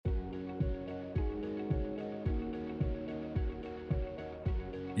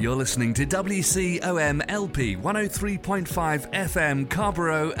You're listening to WCOM LP 103.5 FM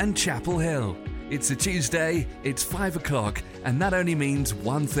Carborough and Chapel Hill. It's a Tuesday, it's 5 o'clock, and that only means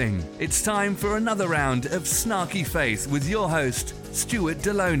one thing. It's time for another round of Snarky Faith with your host, Stuart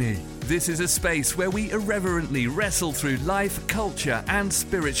Deloney. This is a space where we irreverently wrestle through life, culture, and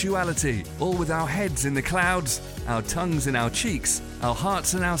spirituality, all with our heads in the clouds, our tongues in our cheeks, our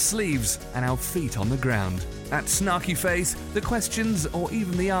hearts in our sleeves, and our feet on the ground. At Snarky Faith, the questions or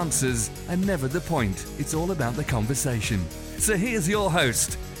even the answers are never the point. It's all about the conversation. So here's your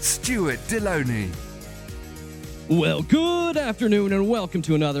host, Stuart Deloney. Well, good afternoon and welcome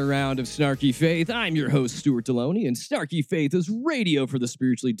to another round of Snarky Faith. I'm your host, Stuart Deloney, and Snarky Faith is radio for the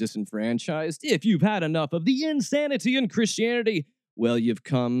spiritually disenfranchised. If you've had enough of the insanity in Christianity, well, you've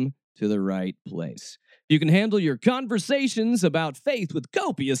come to the right place. You can handle your conversations about faith with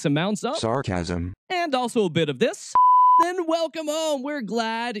copious amounts of sarcasm and also a bit of this, then welcome home. We're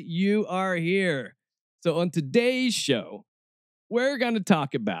glad you are here. So on today's show, we're going to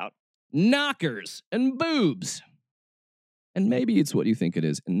talk about knockers and boobs. And maybe it's what you think it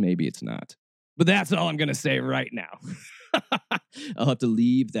is, and maybe it's not. But that's all I'm going to say right now. I'll have to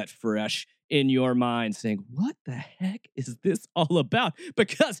leave that fresh in your mind saying, what the heck is this all about?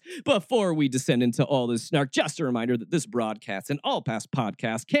 Because before we descend into all this snark, just a reminder that this broadcast and all past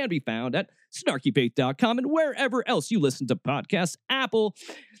podcasts can be found at snarkyfaith.com and wherever else you listen to podcasts, Apple,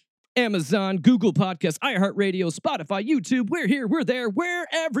 Amazon, Google Podcasts, iHeartRadio, Spotify, YouTube. We're here, we're there, we're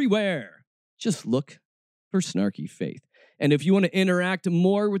everywhere. Just look for Snarky Faith. And if you want to interact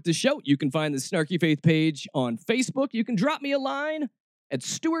more with the show, you can find the Snarky Faith page on Facebook. You can drop me a line at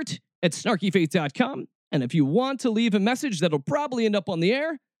stuart@snarkyfaith.com. And if you want to leave a message that'll probably end up on the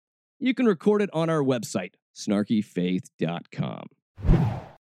air, you can record it on our website, snarkyfaith.com.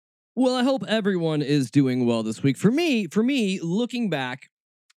 Well, I hope everyone is doing well this week. For me, looking back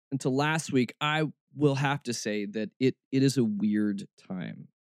until last week, I will have to say that it is a weird time.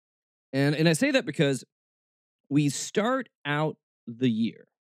 And I say that because we start out the year.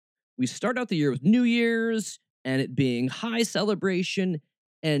 We start out the year with New Year's and it being high celebration.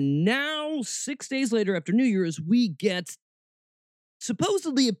 And now, 6 days later after New Year's, we get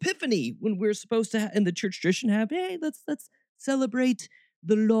supposedly Epiphany when we're supposed to, in the church tradition, have, hey, let's celebrate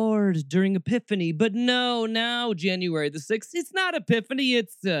the Lord during Epiphany. But no, now January the 6th, it's not Epiphany,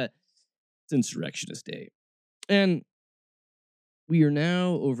 it's Insurrectionist Day. And we are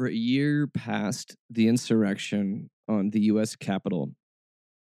now over a year past the insurrection on the U.S. Capitol.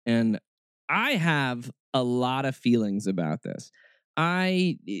 And I have a lot of feelings about this.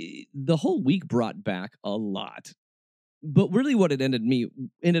 The whole week brought back a lot. But really what it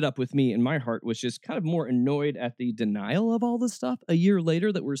ended up with me in my heart was just kind of more annoyed at the denial of all this stuff a year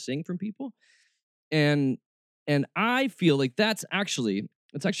later that we're seeing from people. And I feel like it's actually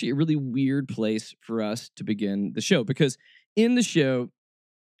a really weird place for us to begin the show, because in the show,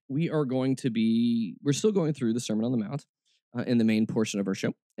 we're still going through the Sermon on the Mount in the main portion of our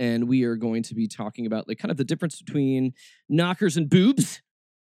show. And we are going to be talking about like kind of the difference between knockers and boobs.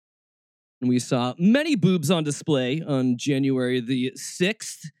 And we saw many boobs on display on January the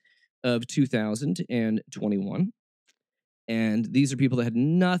 6th of 2021. And these are people that had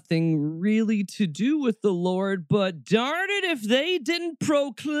nothing really to do with the Lord, but darn it if they didn't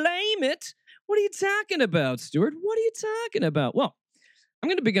proclaim it. What are you talking about, Stuart? What are you talking about? Well, I'm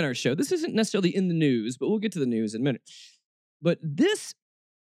going to begin our show. This isn't necessarily in the news, but we'll get to the news in a minute. But this,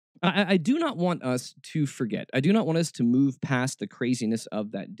 I do not want us to forget. I do not want us to move past the craziness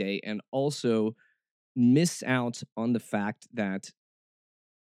of that day and also miss out on the fact that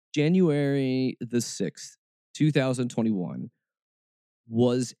January the 6th, 2021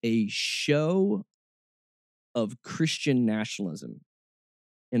 was a show of Christian nationalism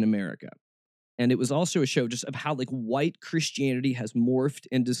in America. And it was also a show just of how like white Christianity has morphed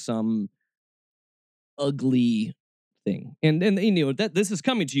into some ugly thing. And you know that this is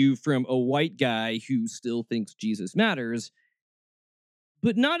coming to you from a white guy who still thinks Jesus matters,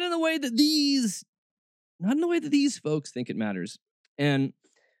 but not in the way that these folks think it matters. And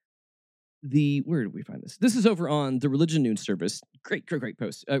where did we find this? This is over on the Religion News Service. Great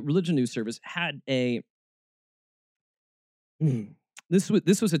post. Religion News Service had a. This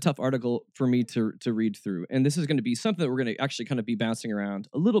was a tough article for me to read through, and this is going to be something that we're going to actually kind of be bouncing around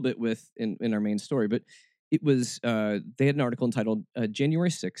a little bit with in our main story. But it was they had an article entitled "January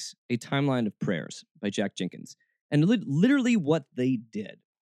 6th: A Timeline of Prayers" by Jack Jenkins, and literally what they did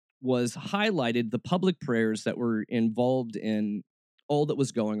was highlighted the public prayers that were involved in all that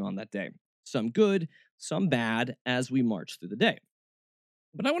was going on that day. Some good, some bad, as we march through the day.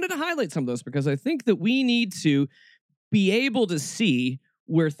 But I wanted to highlight some of those because I think that we need to be able to see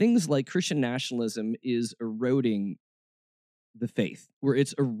where things like Christian nationalism is eroding the faith, where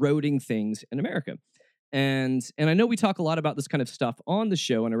it's eroding things in America. And I know we talk a lot about this kind of stuff on the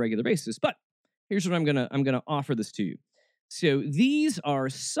show on a regular basis, but here's what I'm gonna offer this to you. So these are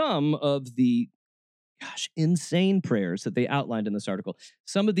some of the insane prayers that they outlined in this article.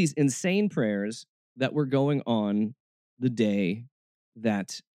 Some of these insane prayers that were going on the day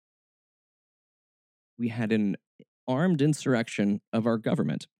that we had an armed insurrection of our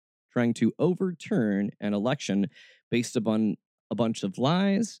government trying to overturn an election based upon a bunch of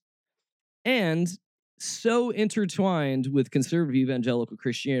lies and so intertwined with conservative evangelical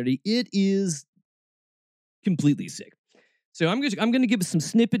Christianity, it is completely sick. So I'm going to give some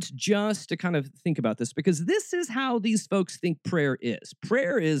snippets just to kind of think about this, because this is how these folks think prayer is.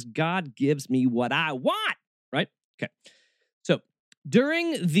 Prayer is God gives me what I want, right? Okay. So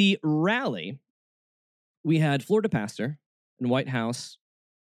during the rally, we had Florida pastor and White House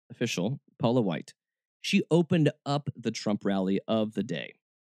official Paula White. She opened up the Trump rally of the day.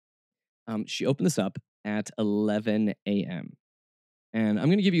 She opened this up at 11 a.m. And I'm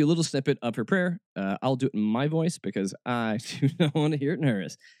going to give you a little snippet of her prayer. I'll do it in my voice because I do not want to hear it in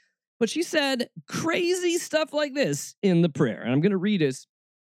hers. But she said crazy stuff like this in the prayer. And I'm going to read this.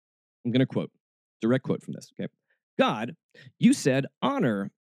 I'm going to quote, direct quote from this. Okay. God, you said honor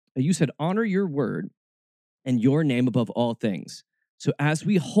your word and your name above all things. So as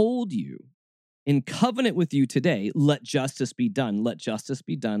we hold you in covenant with you today, let justice be done. Let justice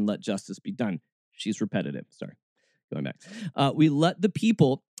be done. Let justice be done. She's repetitive. Sorry. Going back. We let the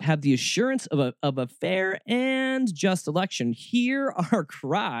people have the assurance of a fair and just election. Hear our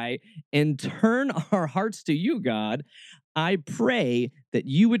cry and turn our hearts to you, God. I pray that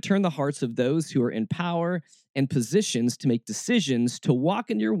you would turn the hearts of those who are in power and positions to make decisions, to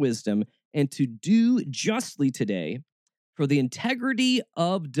walk in your wisdom, and to do justly today for the integrity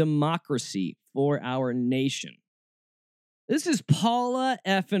of democracy for our nation. This is Paula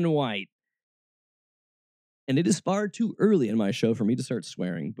effing White. And it is far too early in my show for me to start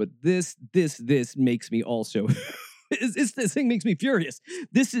swearing, but this makes me also, this thing makes me furious.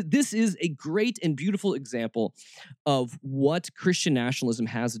 This is a great and beautiful example of what Christian nationalism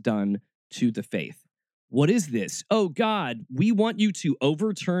has done to the faith. What is this? Oh God, we want you to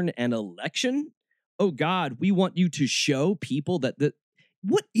overturn an election? Oh God, we want you to show people that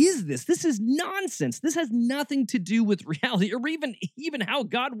what is this? This is nonsense. This has nothing to do with reality or even how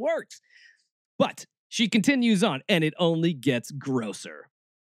God works. But she continues on, and it only gets grosser.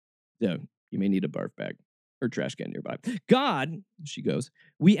 So you may need a barf bag or trash can nearby. God, she goes,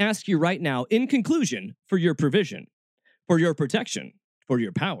 we ask you right now, in conclusion, for your provision, for your protection, for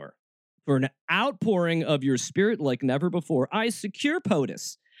your power, for an outpouring of your spirit like never before. I secure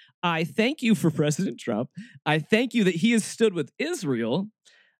POTUS. I thank you for President Trump. I thank you that he has stood with Israel.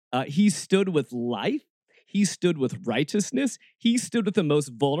 He stood with life. He stood with righteousness. He stood with the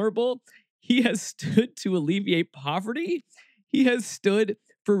most vulnerable. He has stood to alleviate poverty. He has stood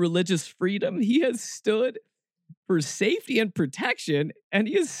for religious freedom. He has stood for safety and protection. And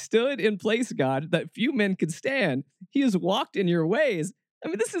he has stood in place, God, that few men could stand. He has walked in your ways. I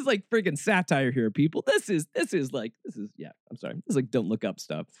mean, this is like friggin' satire here, people. This is like Don't Look Up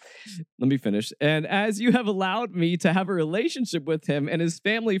stuff. Let me finish. And as you have allowed me to have a relationship with him and his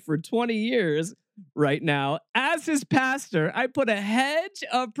family for 20 years right now, as his pastor, I put a hedge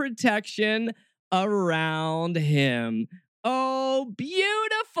of protection around him. Oh,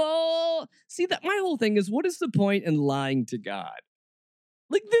 beautiful. See, that my whole thing is, what is the point in lying to God?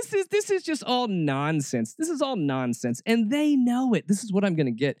 Like, this is just all nonsense. This is all nonsense. And they know it. This is what I'm going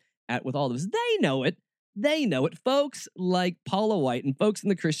to get at with all of this. They know it. They know it. Folks like Paula White and folks in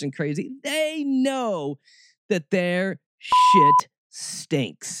the Christian crazy, they know that their shit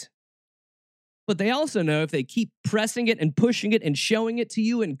stinks. But they also know if they keep pressing it and pushing it and showing it to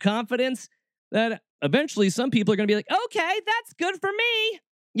you in confidence, that eventually some people are going to be like, okay, that's good for me.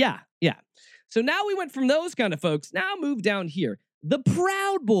 Yeah. So now we went from those kind of folks. Now move down here. The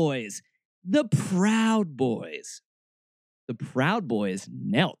Proud Boys. The Proud Boys. The Proud Boys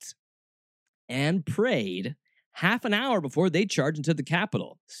knelt and prayed half an hour before they charged into the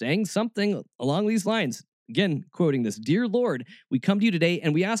Capitol, saying something along these lines. Again, quoting this, "Dear Lord, we come to you today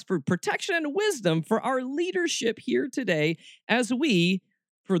and we ask for protection and wisdom for our leadership here today as we,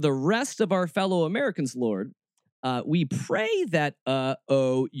 for the rest of our fellow Americans, Lord, we pray that,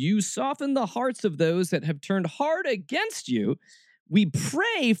 you soften the hearts of those that have turned hard against you. We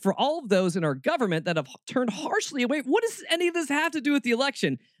pray for all of those in our government that have turned harshly away." What does any of this have to do with the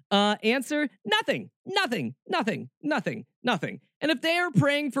election? Answer, nothing. And if they are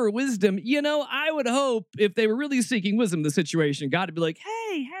praying for wisdom, I would hope if they were really seeking wisdom in the situation, God would be like,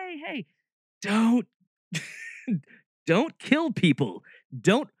 hey, don't kill people.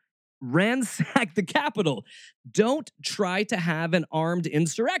 Don't ransack the Capitol. Don't try to have an armed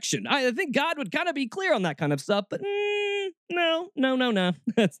insurrection. I think God would kind of be clear on that kind of stuff, but no.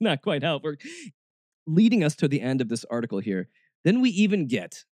 That's not quite how it works. Leading us to the end of this article here, then we even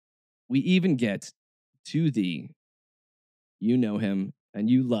get to the, you know him and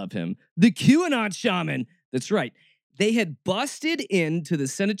you love him, the QAnon shaman. That's right. They had busted into the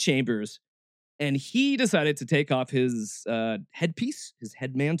Senate chambers and he decided to take off his headpiece, his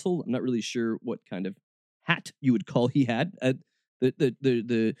head mantle. I'm not really sure what kind of hat you would call he had.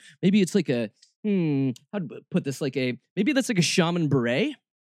 The maybe it's like a, how to put this, maybe that's like a shaman beret.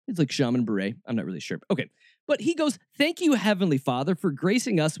 It's like shaman beret. I'm not really sure. Okay. But he goes, thank you, Heavenly Father, for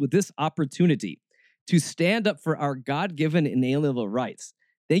gracing us with this opportunity to stand up for our God-given inalienable rights.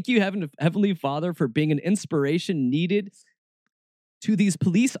 Thank you, Heavenly Father, for being an inspiration needed to these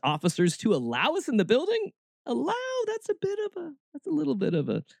police officers to allow us in the building. That's a little bit of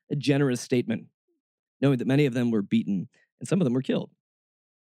a generous statement, knowing that many of them were beaten and some of them were killed.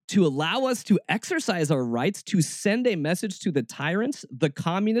 To allow us to exercise our rights to send a message to the tyrants, the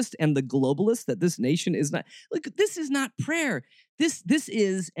communists, and the globalists that this nation is not. Look, this is not prayer. This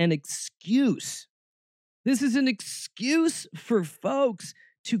is an excuse. This is an excuse for folks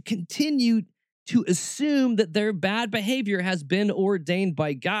to continue to assume that their bad behavior has been ordained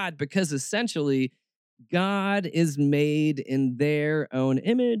by God, because essentially God is made in their own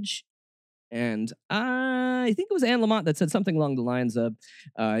image. And I think it was Anne Lamott that said something along the lines of,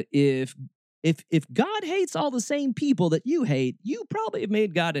 if God hates all the same people that you hate, you probably have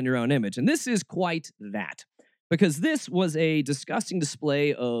made God in your own image. And this is quite that, because this was a disgusting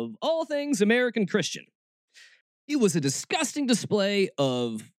display of all things American Christian. It was a disgusting display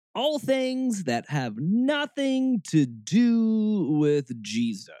of all things that have nothing to do with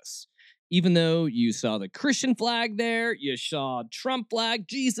Jesus. Even though you saw the Christian flag there, you saw Trump flag,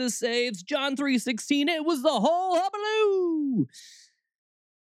 Jesus saves, John 3:16, it was the whole hullabaloo.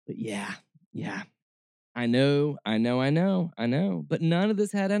 But yeah, I know. But none of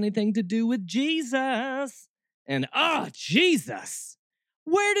this had anything to do with Jesus. And Jesus,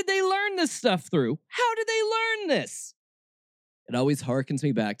 where did they learn this stuff through? How did they learn this? It always harkens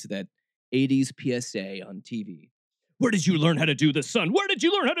me back to that 80s PSA on TV. Where did you learn how to do this, son? Where did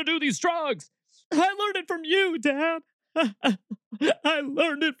you learn how to do these drugs? I learned it from you, Dad. I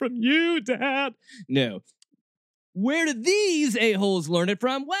learned it from you, Dad. No. Where did these a-holes learn it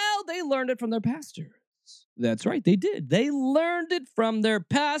from? Well, they learned it from their pastors. That's right, they did. They learned it from their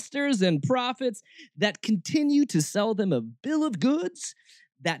pastors and prophets that continue to sell them a bill of goods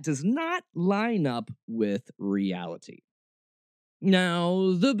that does not line up with reality.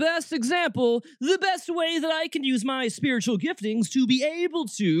 Now, the best example, the best way that I can use my spiritual giftings to be able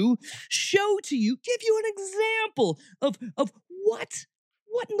to show to you, give you an example of what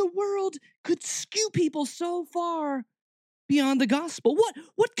in the world could skew people so far beyond the gospel?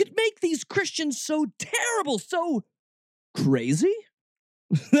 What could make these Christians so terrible, so crazy?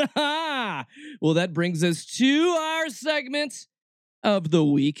 Well, that brings us to our segment of the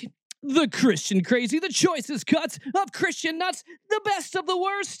week. The Christian Crazy, the choicest cuts of Christian nuts, the best of the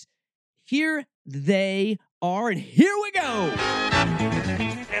worst. Here they are, and here we go.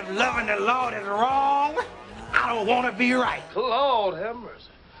 If loving the Lord is wrong, I don't want to be right. Lord have mercy.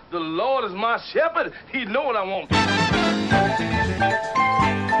 The Lord is my shepherd. He knows what I want.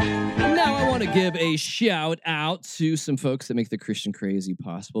 Now I want to give a shout out to some folks that make the Christian Crazy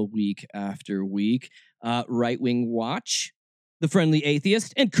possible week after week. Right Wing Watch, The Friendly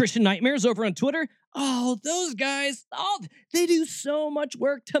Atheist, and Christian Nightmares over on Twitter. Oh, those guys, they do so much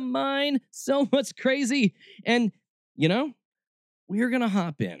work to mine, so much crazy. And, we're going to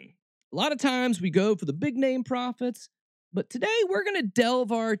hop in. A lot of times we go for the big name prophets, but today we're going to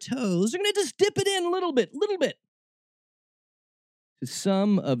delve our toes. We're going to just dip it in a little bit, to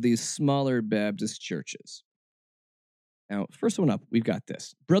some of these smaller Baptist churches. Now, first one up, we've got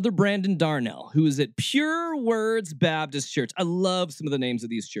this. Brother Brandon Darnell, who is at Pure Words Baptist Church. I love some of the names of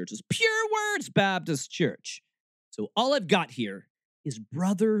these churches. Pure Words Baptist Church. So all I've got here is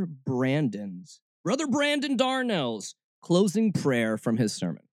Brother Brandon Darnell's closing prayer from his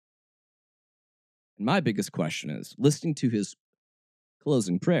sermon. And my biggest question is, listening to his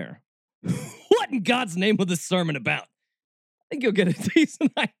closing prayer, what in God's name was this sermon about? I think you'll get a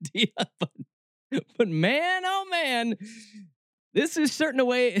decent idea, but man, oh man, this is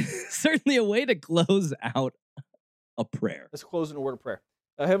certainly a way to close out a prayer. Let's close in a word of prayer.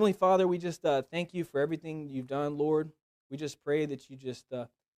 Heavenly Father, we just thank you for everything you've done, Lord. We just pray that you just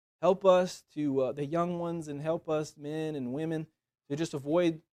help us to, the young ones, and help us, men and women, to just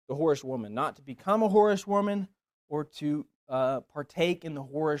avoid the whorish woman, not to become a whorish woman or to partake in the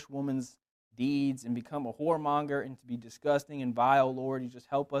whorish woman's deeds and become a whoremonger and to be disgusting and vile, Lord. You just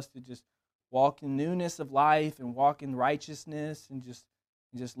help us to just walk in newness of life and walk in righteousness and just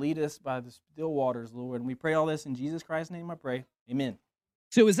lead us by the still waters, Lord. And we pray all this in Jesus Christ's name, I pray. Amen.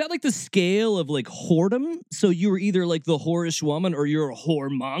 So is that like the scale of like whoredom? So you were either like the whorish woman or you're a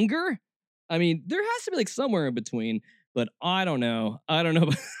whoremonger? I mean, there has to be like somewhere in between, but I don't know. I don't know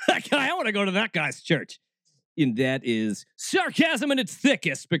about that guy. I want to go to that guy's church. And that is sarcasm in its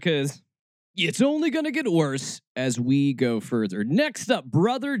thickest, because it's only going to get worse as we go further. Next up,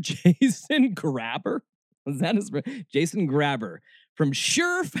 Brother Jason Grabber. Was that his Jason Grabber from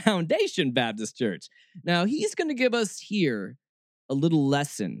Sure Foundation Baptist Church. Now, he's going to give us here a little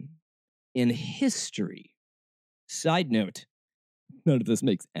lesson in history. Side note, none of this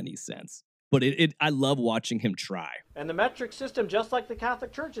makes any sense, but I love watching him try. And the metric system, just like the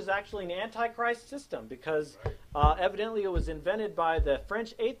Catholic Church, is actually an antichrist system because evidently it was invented by the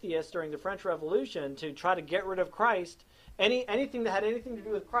French atheists during the French Revolution to try to get rid of Christ, anything that had anything to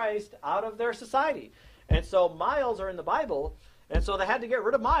do with Christ, out of their society. And so miles are in the Bible, and so they had to get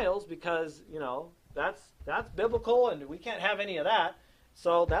rid of miles because, you know, that's biblical and we can't have any of that.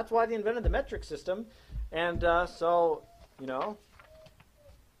 So that's why they invented the metric system. And so, you know,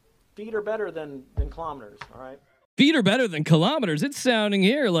 feet are better than kilometers, all right? Feet are better than kilometers. It's sounding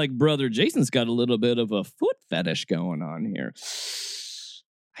here like Brother Jason's got a little bit of a foot fetish going on here.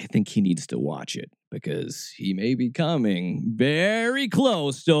 I think he needs to watch it because he may be coming very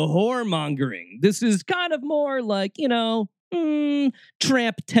close to whoremongering. This is kind of more like, you know,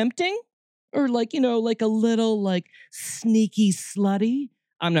 tramp tempting, or like, you know, like a little like sneaky slutty.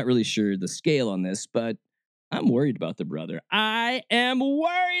 I'm not really sure the scale on this, but I'm worried about the brother. I am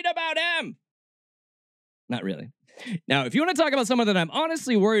worried about him. Not really. Now, if you want to talk about someone that I'm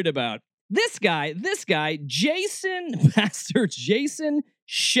honestly worried about, this guy, Pastor Jason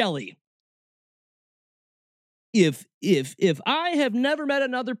Shelley. If I have never met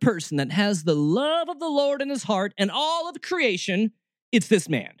another person that has the love of the Lord in his heart and all of creation, it's this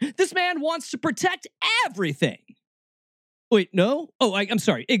man. This man wants to protect everything. Wait, no? Oh, I'm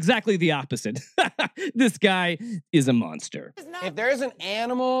sorry. Exactly the opposite. This guy is a monster. If there is an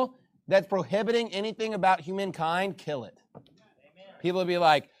animal that's prohibiting anything about humankind, kill it. People will be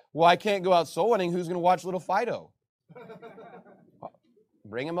like, well, I can't go out soul hunting. Who's going to watch little Fido?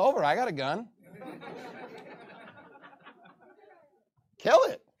 Bring him over. I got a gun. Kill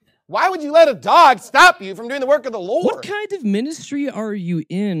it. Why would you let a dog stop you from doing the work of the Lord? What kind of ministry are you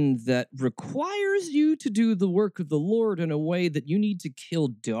in that requires you to do the work of the Lord in a way that you need to kill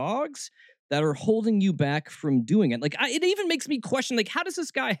dogs that are holding you back from doing it? Like, it even makes me question, like, how does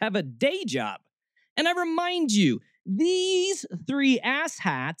this guy have a day job? And I remind you, these three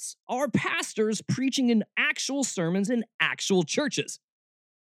asshats are pastors preaching in actual sermons in actual churches.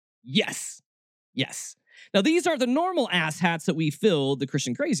 Yes. Now, these aren't the normal asshats that we fill the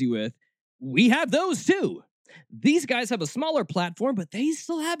Christian crazy with. We have those too. These guys have a smaller platform, but they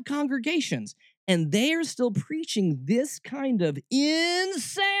still have congregations, and they are still preaching this kind of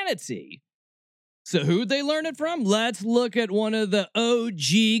insanity. So who'd they learn it from? Let's look at one of the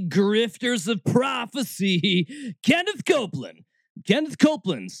OG grifters of prophecy, Kenneth Copeland. Kenneth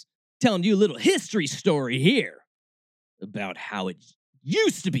Copeland's telling you a little history story here about how it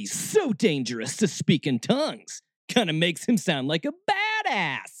used to be so dangerous to speak in tongues. Kind of makes him sound like a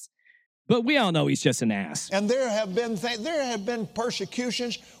badass. But we all know he's just an ass. And there have been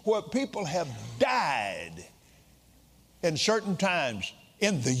persecutions where people have died in certain times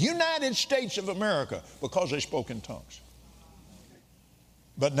in the United States of America because they spoke in tongues.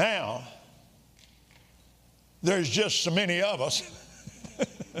 But now, there's just so many of us.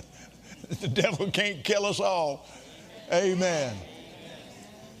 The devil can't kill us all. Amen.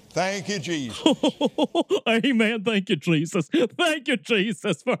 Thank you, Jesus. Amen. Thank you, Jesus. Thank you,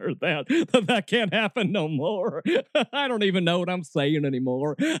 Jesus, for that. That can't happen no more. I don't even know what I'm saying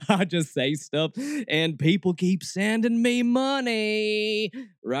anymore. I just say stuff, and people keep sending me money,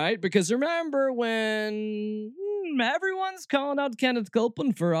 right? Because remember when everyone's calling out Kenneth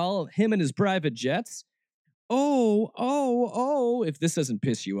Copeland for all him and his private jets? Oh, if this doesn't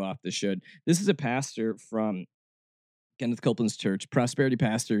piss you off, this should. This is a pastor from Kenneth Copeland's church, prosperity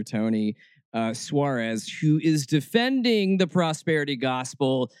pastor Tony Suarez, who is defending the prosperity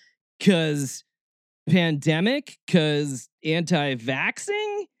gospel because pandemic, because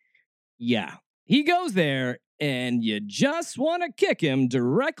anti-vaxxing. Yeah, he goes there, and you just want to kick him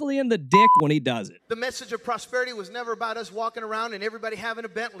directly in the dick when he does it. The message of prosperity was never about us walking around and everybody having a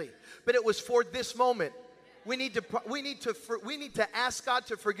Bentley, but it was for this moment. We need to ask God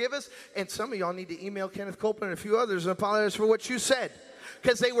to forgive us, and some of y'all need to email Kenneth Copeland and a few others and apologize for what you said,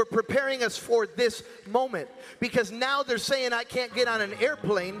 because they were preparing us for this moment. Because now they're saying I can't get on an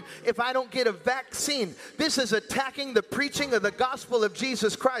airplane if I don't get a vaccine. This is attacking the preaching of the gospel of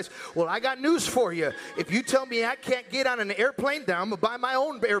Jesus Christ. Well, I got news for you. If you tell me I can't get on an airplane, then I'm going to buy my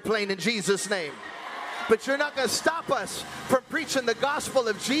own airplane in Jesus' name. But you're not going to stop us from preaching the gospel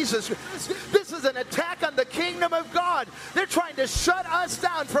of Jesus. This is an attack on the kingdom of God. They're trying to shut us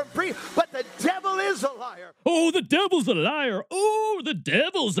down from but the devil is a liar. Oh, the devil's a liar. Oh, the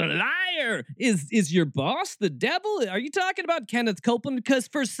devil's a liar. Is your boss the devil? Are you talking about Kenneth Copeland? Because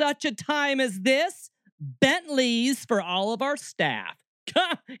for such a time as this, Bentleys for all of our staff.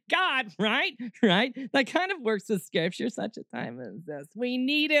 God, right? That kind of works with scripture. Such a time as this, we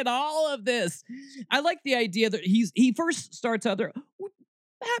needed all of this. I like the idea that he first starts out there.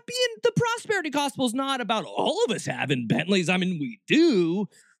 Happy, and the prosperity gospel is not about all of us having Bentleys. I mean, we do,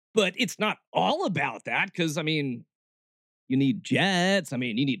 but it's not all about that. Because I mean, you need jets. I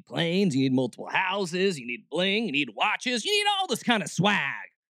mean, you need planes. You need multiple houses. You need bling. You need watches. You need all this kind of swag.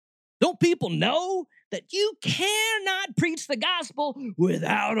 Don't people know that you cannot preach the gospel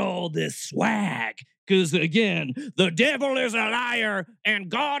without all this swag? Because again, the devil is a liar and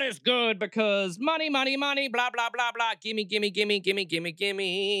God is good because money, blah, blah, blah, blah.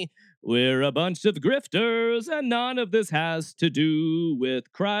 Gimme. We're a bunch of grifters and none of this has to do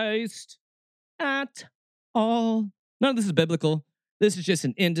with Christ at all. None of this is biblical. This is just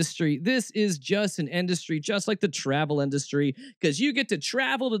an industry. This is just an industry, just like the travel industry, because you get to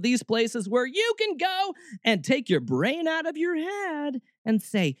travel to these places where you can go and take your brain out of your head and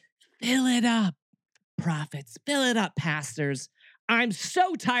say, fill it up, prophets, fill it up, pastors. I'm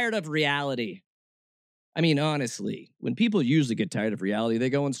so tired of reality. I mean, honestly, when people usually get tired of reality, they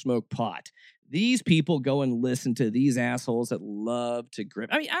go and smoke pot. These people go and listen to these assholes that love to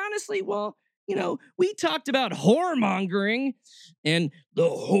grip. I mean, honestly, well, you know, we talked about whoremongering and the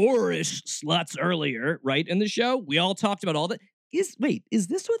whorish sluts earlier, right, in the show. We all talked about all that. Is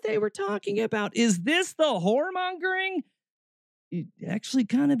this what they were talking about? Is this the whoremongering? It actually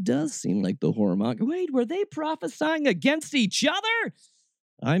kind of does seem like the whoremongering. Wait, were they prophesying against each other?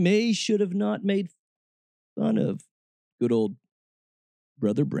 I should have not made fun of good old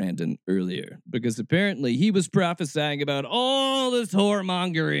Brother Brandon earlier, because apparently he was prophesying about all this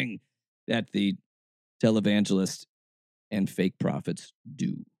whoremongering that the televangelist and fake prophets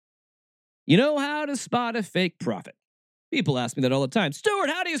do. You know how to spot a fake prophet? People ask me that all the time. Stuart,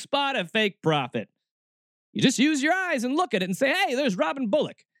 how do you spot a fake prophet? You just use your eyes and look at it and say, hey, there's Robin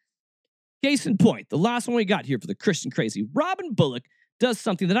Bullock. Case in point, the last one we got here for the Christian Crazy. Robin Bullock does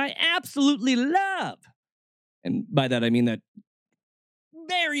something that I absolutely love. And by that, I mean that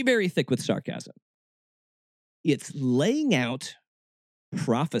very, very thick with sarcasm. It's laying out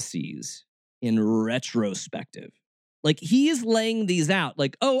prophecies in retrospective. Like, he is laying these out.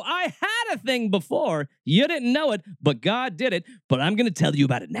 Like, oh, I had a thing before. You didn't know it, but God did it. But I'm going to tell you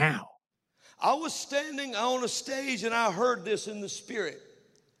about it now. I was standing on a stage and I heard this in the spirit.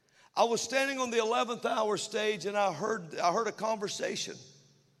 I was standing on the 11th hour stage and I heard a conversation.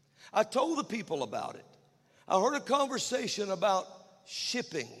 I told the people about it. I heard a conversation about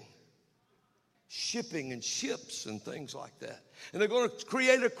shipping and ships and things like that. And they're going to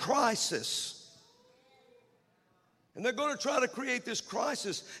create a crisis. And they're going to try to create this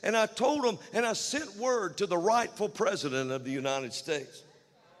crisis. And I told them, and I sent word to the rightful president of the United States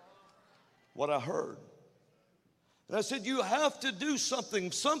what I heard. And I said, you have to do something.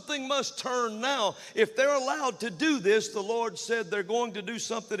 Something must turn now. If they're allowed to do this, the Lord said they're going to do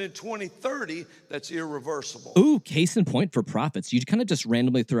something in 2030 that's irreversible. Ooh, case in point for prophets. You kind of just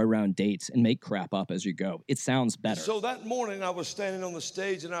randomly throw around dates and make crap up as you go. It sounds better. So that morning I was standing on the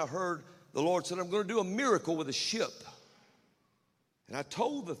stage and I heard the Lord said, I'm going to do a miracle with a ship. And I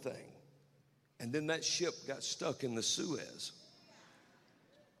told the thing. And then that ship got stuck in the Suez.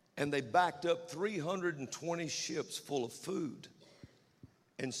 And they backed up 320 ships full of food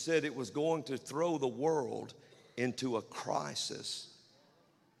and said it was going to throw the world into a crisis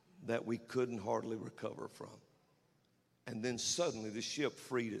that we couldn't hardly recover from. And then suddenly the ship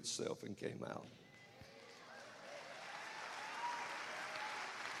freed itself and came out.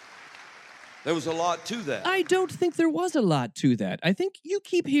 There was a lot to that. I don't think there was a lot to that. I think you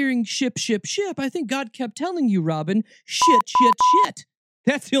keep hearing ship. I think God kept telling you, Robin, shit.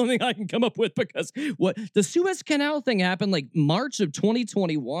 That's the only thing I can come up with, because what the Suez Canal thing happened like March of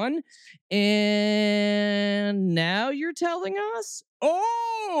 2021, and now you're telling us,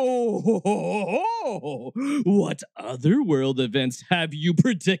 what other world events have you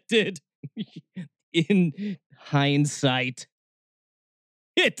predicted? In hindsight,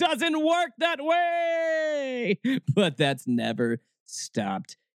 it doesn't work that way, but that's never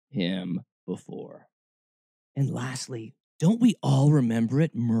stopped him before. And lastly, don't we all remember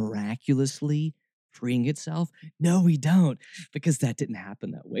it miraculously freeing itself? No, we don't, because that didn't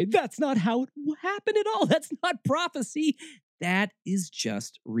happen that way. That's not how it happened at all. That's not prophecy. That is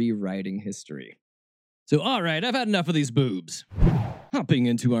just rewriting history. So, all right, I've had enough of these boobs. Hopping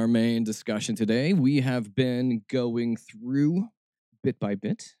into our main discussion today, we have been going through bit by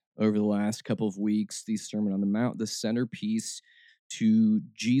bit over the last couple of weeks the Sermon on the Mount, the centerpiece to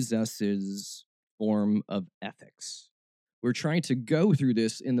Jesus's form of ethics. We're trying to go through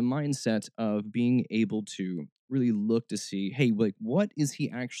this in the mindset of being able to really look to see, hey, like, what is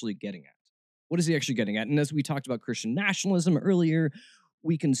he actually getting at? What is he actually getting at? And as we talked about Christian nationalism earlier,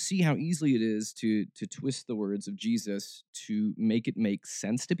 we can see how easily it is to twist the words of Jesus to make it make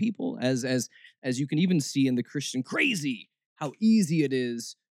sense to people. As you can even see in the Christian crazy, how easy it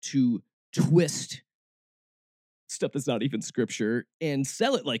is to twist stuff that's not even scripture and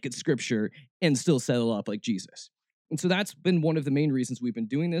sell it like it's scripture and still sell it up like Jesus. And so that's been one of the main reasons we've been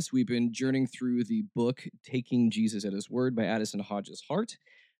doing this. We've been journeying through the book Taking Jesus at His Word by Addison Hodges Hart.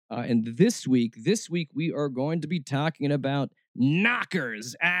 And this week we are going to be talking about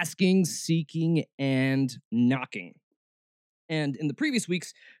knockers, asking, seeking, and knocking. And in the previous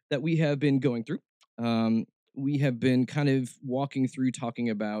weeks that we have been going through, we have been kind of walking through talking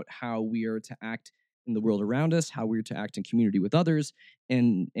about how we are to act in the world around us, how we're to act in community with others,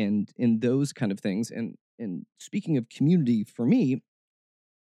 and in those kind of things. And speaking of community, for me,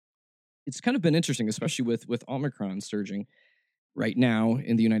 it's kind of been interesting, especially with Omicron surging right now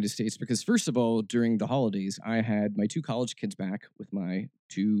in the United States, because first of all, during the holidays, I had my 2 college kids back with my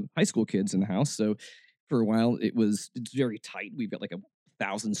 2 high school kids in the house. So for a while, it's very tight. We've got like a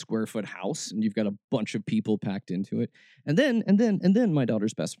 1,000 square foot house, and you've got a bunch of people packed into it. And then my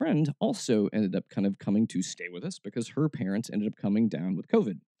daughter's best friend also ended up kind of coming to stay with us because her parents ended up coming down with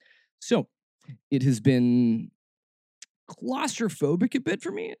COVID. So it has been claustrophobic a bit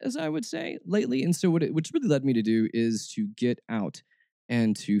for me, as I would say, lately. And so what's really led me to do is to get out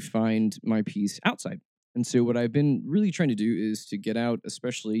and to find my peace outside. And so what I've been really trying to do is to get out,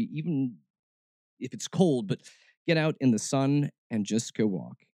 especially even if it's cold, but get out in the sun and just go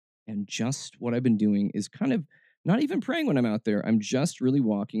walk. And just what I've been doing is kind of not even praying when I'm out there. I'm just really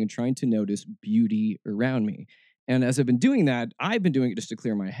walking and trying to notice beauty around me. And as I've been doing that, I've been doing it just to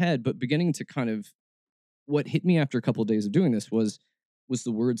clear my head, but beginning to kind of, what hit me after a couple of days of doing this was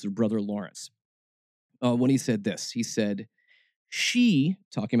the words of Brother Lawrence. When he said this, he said, she,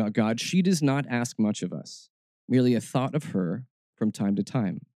 talking about God, she does not ask much of us, merely a thought of her from time to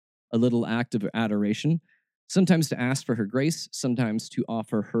time, a little act of adoration, sometimes to ask for her grace, sometimes to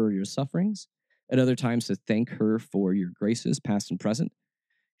offer her your sufferings, at other times to thank her for your graces, past and present.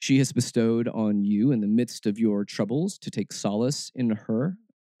 She has bestowed on you in the midst of your troubles to take solace in her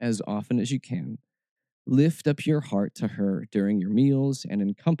as often as you can. Lift up your heart to her during your meals and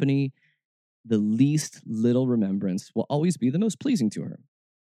in company. The least little remembrance will always be the most pleasing to her.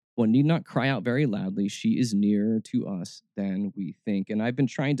 One need not cry out very loudly. She is nearer to us than we think. And I've been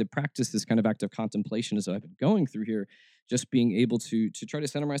trying to practice this kind of act of contemplation as I've been going through here, just being able to try to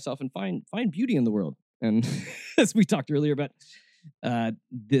center myself and find beauty in the world. And as we talked earlier about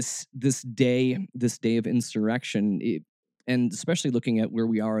this day of insurrection, and especially looking at where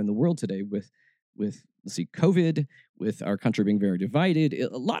we are in the world today with let's see, COVID, with our country being very divided,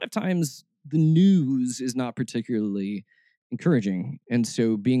 a lot of times the news is not particularly encouraging. And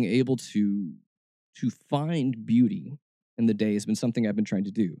so being able to find beauty in the day has been something I've been trying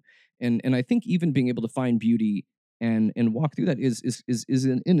to do. And I think even being able to find beauty and walk through that is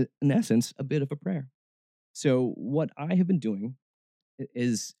in essence a bit of a prayer. So what I have been doing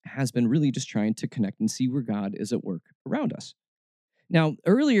has been really just trying to connect and see where God is at work around us. Now,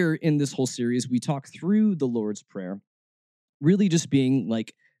 earlier in this whole series, we talked through the Lord's Prayer, really just being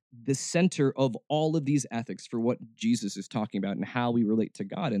like the center of all of these ethics for what Jesus is talking about and how we relate to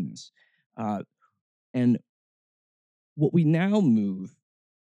God in this. And what we now move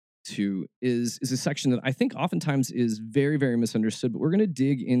to is a section that I think oftentimes is very, very misunderstood, but we're going to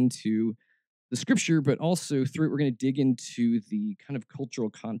dig into the scripture, but also through it, we're going to dig into the kind of cultural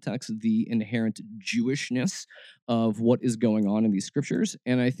context, the inherent Jewishness of what is going on in these scriptures.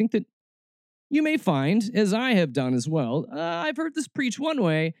 And I think that you may find, as I have done as well, I've heard this preached one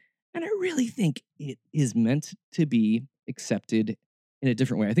way, and I really think it is meant to be accepted in a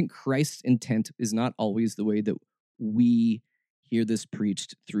different way. I think Christ's intent is not always the way that we hear this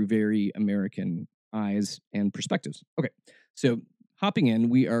preached through very American eyes and perspectives. Okay, so hopping in,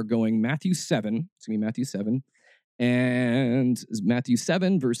 we are going Matthew 7. It's going to be Matthew 7. And Matthew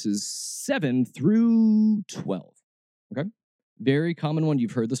 7, verses 7 through 12. Okay? Very common one.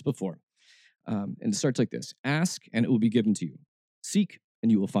 You've heard this before. And it starts like this. Ask, and it will be given to you. Seek,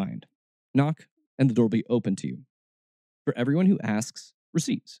 and you will find. Knock, and the door will be open to you. For everyone who asks,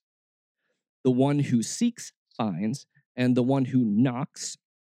 receives. The one who seeks, finds. And the one who knocks,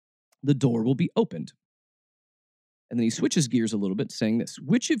 the door will be opened. And then he switches gears a little bit, saying this.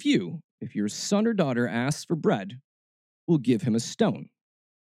 Which of you, if your son or daughter asks for bread, will give him a stone?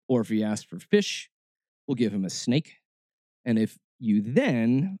 Or if he asks for fish, will give him a snake? And if you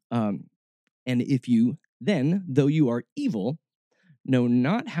then, though you are evil, know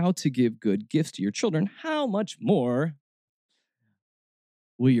not how to give good gifts to your children, how much more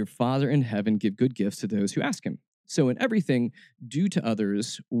will your Father in heaven give good gifts to those who ask him? So in everything, do to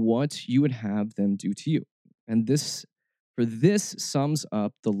others what you would have them do to you. And this sums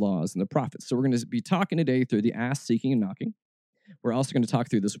up the laws and the prophets. So we're going to be talking today through the ask, seeking, and knocking. We're also going to talk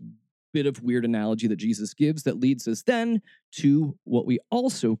through this bit of weird analogy that Jesus gives that leads us then to what we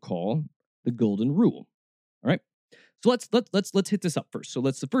also call the golden rule. All right. So let's hit this up first. So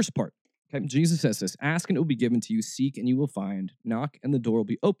that's the first part. Okay. Jesus says this: ask and it will be given to you, seek and you will find, knock and the door will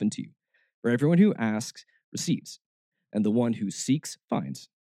be open to you. For everyone who asks receives, and the one who seeks finds,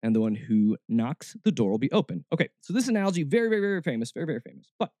 and the one who knocks, the door will be open. Okay, so this analogy, very, very, very famous, very, very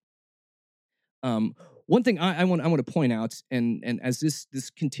famous. But one thing I want to point out, and as this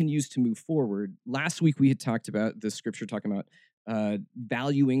continues to move forward, last week we had talked about the scripture talking about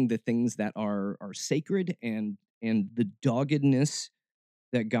valuing the things that are sacred and the doggedness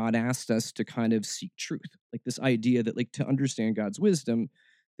that God asked us to kind of seek truth. Like this idea that, like, to understand God's wisdom,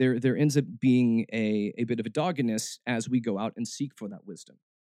 there ends up being a bit of a doggedness as we go out and seek for that wisdom.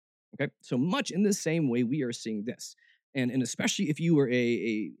 Okay, so much in the same way we are seeing this. And especially if you were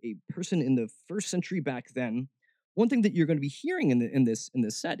a person in the first century back then, one thing that you're going to be hearing in this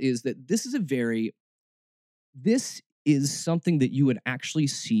set is that this is something that you would actually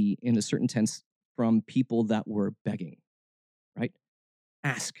see in a certain sense from people that were begging, right?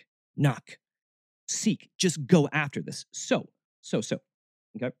 Ask, knock, seek, just go after this. So.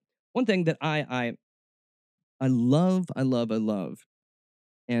 Okay. One thing that I love,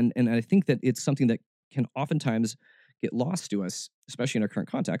 and I think that it's something that can oftentimes get lost to us, especially in our current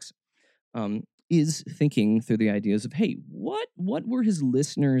context, is thinking through the ideas of, hey, what were his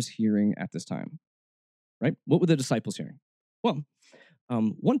listeners hearing at this time, right? What were the disciples hearing? Well,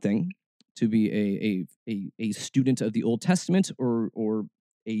 one thing, to be a student of the Old Testament or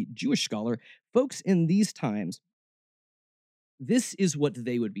a Jewish scholar, folks in these times, this is what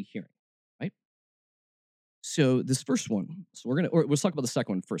they would be hearing, right? So this first one, let's talk about the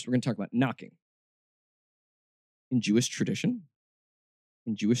second one first. We're going to talk about knocking. In Jewish tradition,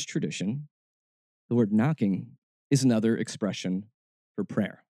 the word knocking is another expression for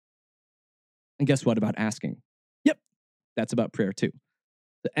prayer. And guess what about asking? Yep, that's about prayer too.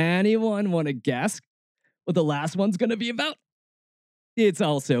 Does anyone want to guess what the last one's going to be about? It's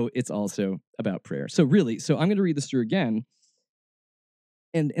also about prayer. So I'm going to read this through again.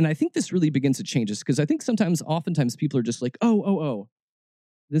 And I think this really begins to change us, because I think oftentimes people are just like, oh,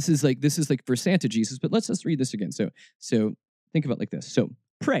 this is like for Santa Jesus, but let's just read this again. So think about it like this. So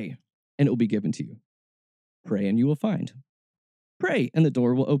pray and it will be given to you. Pray and you will find. Pray and the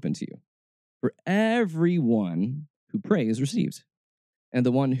door will open to you. For everyone who prays receives, and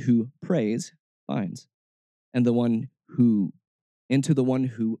the one who prays finds, and to the one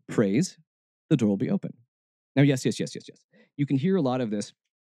who prays, the door will be open. Now, yes. You can hear a lot of this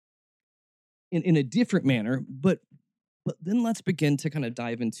in a different manner, but then let's begin to kind of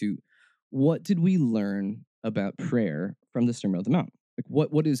dive into what did we learn about prayer from the Sermon on the Mount? Like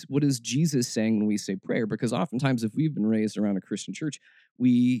what is Jesus saying when we say prayer? Because oftentimes, if we've been raised around a Christian church,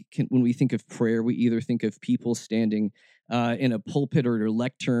 when we think of prayer, we either think of people standing in a pulpit or a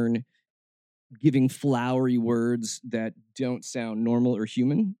lectern, giving flowery words that don't sound normal or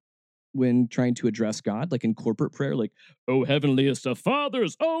human when trying to address God, like in corporate prayer, like, "O heavenliest of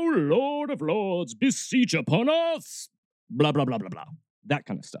fathers, O Lord of lords, beseech upon us," blah, blah, blah, blah, blah. That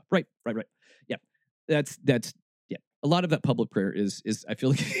kind of stuff. Right. Yeah. That's yeah. A lot of that public prayer is I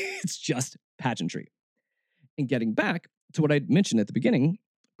feel like it's just pageantry. And getting back to what I mentioned at the beginning,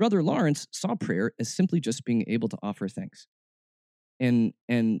 Brother Lawrence saw prayer as simply just being able to offer thanks. And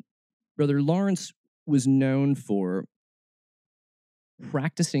Brother Lawrence was known for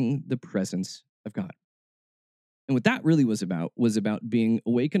practicing the presence of God. And what that really was about being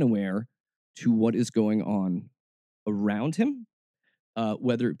awake and aware to what is going on around him,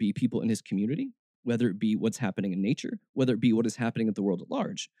 whether it be people in his community, whether it be what's happening in nature, whether it be what is happening in the world at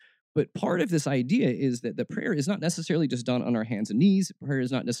large. But part of this idea is that the prayer is not necessarily just done on our hands and knees. Prayer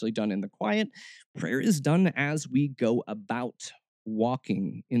is not necessarily done in the quiet. Prayer is done as we go about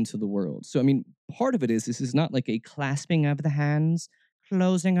walking into the world. So, I mean, part of it is this is not like a clasping of the hands,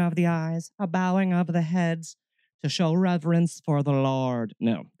 closing of the eyes, a bowing of the heads to show reverence for the Lord.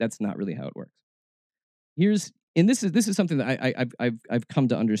 No, that's not really how it works. This is something that I've come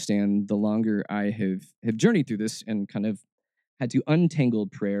to understand the longer I have journeyed through this and kind of had to untangle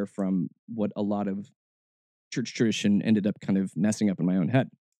prayer from what a lot of church tradition ended up kind of messing up in my own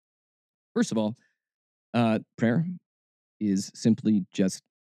head. First of all, prayer is simply just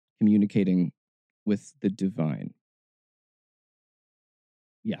communicating with the divine.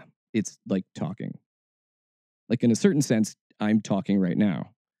 Yeah, it's like talking. Like in a certain sense, I'm talking right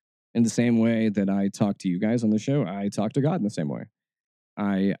now. In the same way that I talk to you guys on the show, I talk to God in the same way.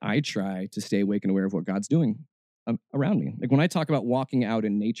 I try to stay awake and aware of what God's doing around me. Like when I talk about walking out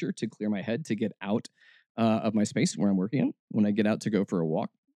in nature to clear my head, to get out of my space where I'm working in, when I get out to go for a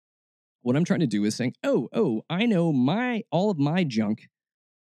walk, what I'm trying to do is saying, oh, I know all of my junk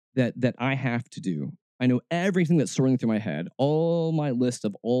that I have to do. I know everything that's swirling through my head, all my list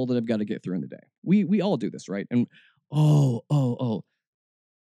of all that I've got to get through in the day. We all do this, right? And oh.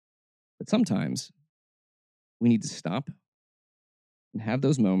 But sometimes we need to stop and have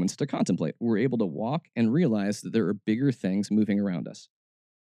those moments to contemplate. We're able to walk and realize that there are bigger things moving around us,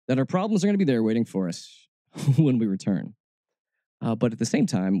 that our problems are going to be there waiting for us when we return. But at the same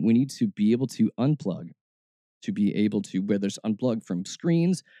time, we need to be able to unplug, to be able to, whether it's unplug from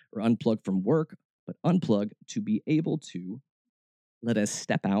screens or unplug from work, but unplug to be able to let us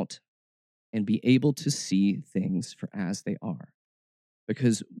step out and be able to see things for as they are.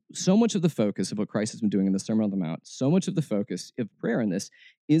 Because so much of the focus of what Christ has been doing in the Sermon on the Mount, so much of the focus of prayer in this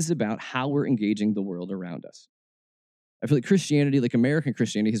is about how we're engaging the world around us. I feel like Christianity, like American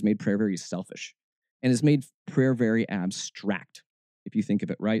Christianity, has made prayer very selfish and has made prayer very abstract, if you think of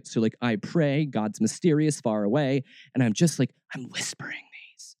it, right? So like I pray, God's mysterious, far away, and I'm just like, I'm whispering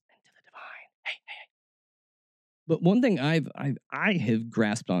these into the divine. Hey. But one thing I have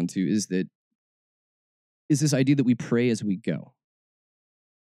grasped onto is this idea that we pray as we go.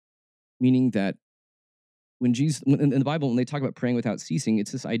 Meaning that when Jesus, in the Bible, when they talk about praying without ceasing,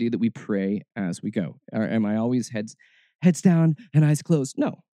 it's this idea that we pray as we go. Am I always heads down and eyes closed?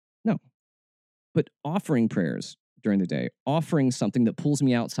 No. But offering prayers during the day, offering something that pulls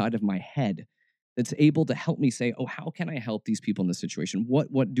me outside of my head, that's able to help me say, oh, how can I help these people in this situation?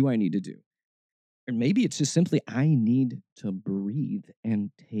 What do I need to do? Or maybe it's just simply, I need to breathe and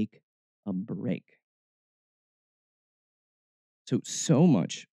take a break. So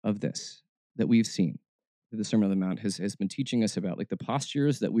much of this that we've seen through the Sermon on the Mount has been teaching us about like the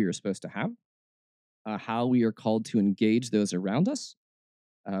postures that we are supposed to have, how we are called to engage those around us,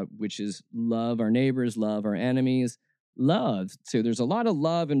 which is love our neighbors, love our enemies, love. So there's a lot of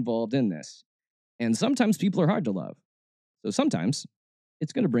love involved in this. And sometimes people are hard to love. So sometimes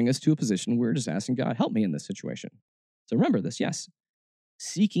it's going to bring us to a position where we're just asking God, help me in this situation. So remember this, yes.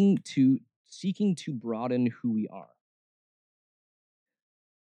 Seeking to broaden who we are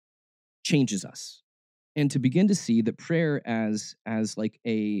changes us. And to begin to see that prayer as like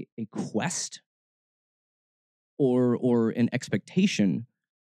a quest or an expectation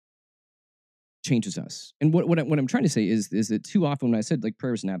changes us. And what I'm trying to say is that too often when I said like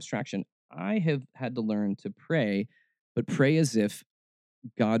prayer is an abstraction, I have had to learn to pray, but pray as if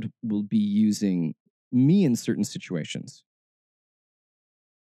God will be using me in certain situations.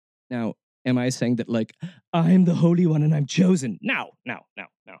 Now, am I saying that like I'm the Holy One and I'm chosen? No.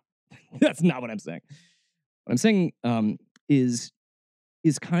 That's not what I'm saying. What I'm saying is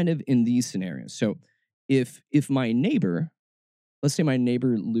kind of in these scenarios. So if my neighbor, let's say my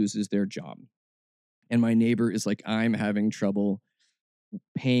neighbor loses their job and my neighbor is like, I'm having trouble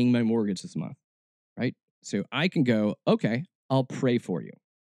paying my mortgage this month, right? So I can go, okay, I'll pray for you.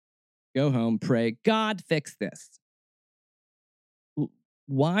 Go home, pray, God, fix this.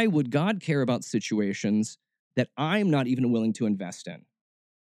 Why would God care about situations that I'm not even willing to invest in?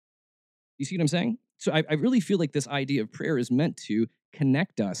 You see what I'm saying? So I really feel like this idea of prayer is meant to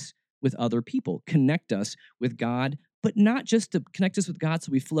connect us with other people, connect us with God, but not just to connect us with God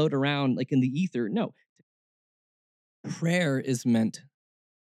so we float around like in the ether. No. Prayer is meant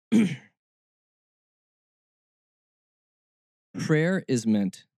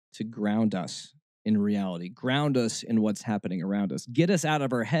to ground us in reality, ground us in what's happening around us, get us out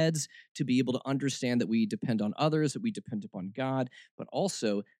of our heads to be able to understand that we depend on others, that we depend upon God, but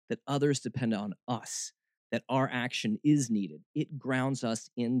also that others depend on us, that our action is needed. It grounds us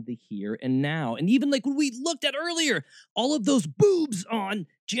in the here and now. And even like when we looked at earlier, all of those boobs on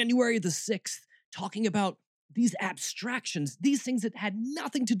January the 6th, talking about these abstractions, these things that had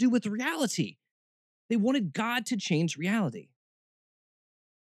nothing to do with reality. They wanted God to change reality.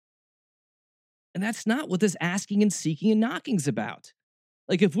 And that's not what this asking and seeking and knocking is about.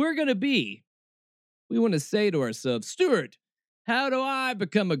 Like if we're going to be, we want to say to ourselves, Stuart, how do I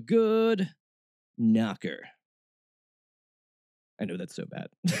become a good knocker? I know that's so bad.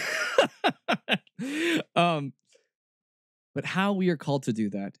 But how we are called to do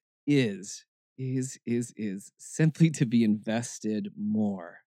that is simply to be invested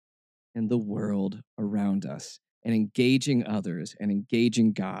more in the world around us and engaging others and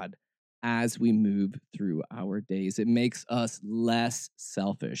engaging God as we move through our days. It makes us less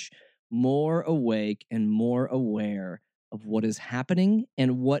selfish, more awake, and more aware of what is happening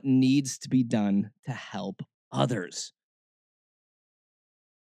and what needs to be done to help others.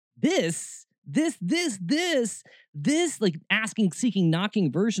 This like asking, seeking,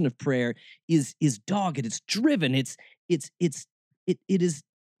 knocking version of prayer is dogged. It's driven. It is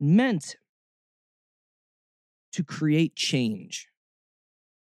meant to create change.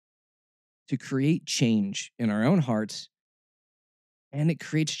 To create change in our own hearts, and it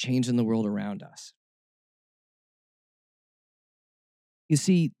creates change in the world around us. You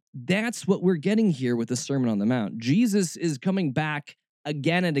see, that's what we're getting here with the Sermon on the Mount. Jesus is coming back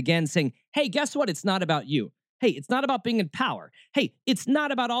again and again saying, hey, guess what? It's not about you. Hey, it's not about being in power. Hey, it's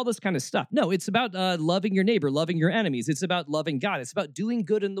not about all this kind of stuff. No, it's about loving your neighbor, loving your enemies. It's about loving God. It's about doing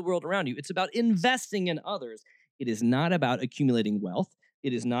good in the world around you. It's about investing in others. It is not about accumulating wealth.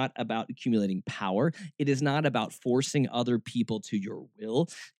 It is not about accumulating power. It is not about forcing other people to your will.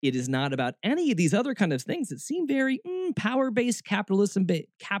 It is not about any of these other kind of things that seem very power-based,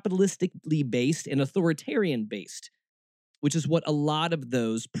 capitalistically based, and authoritarian-based, which is what a lot of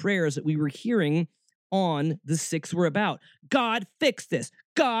those prayers that we were hearing on the 6th were about. God, fix this.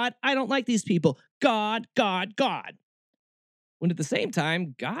 God, I don't like these people. God, God, God. When at the same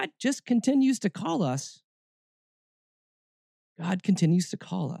time, God just continues to call us. God continues to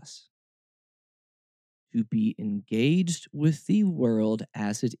call us to be engaged with the world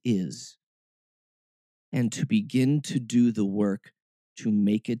as it is and to begin to do the work to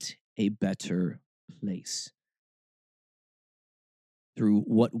make it a better place through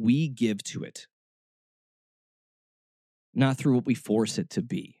what we give to it, not through what we force it to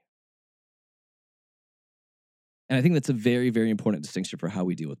be. And I think that's a very, very important distinction for how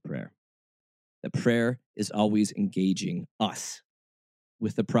we deal with prayer. That prayer is always engaging us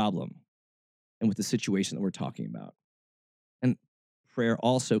with the problem and with the situation that we're talking about. And prayer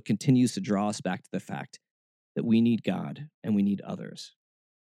also continues to draw us back to the fact that we need God and we need others.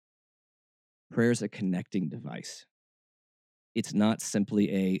 Prayer is a connecting device. It's not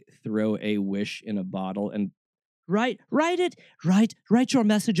simply a throw a wish in a bottle and write your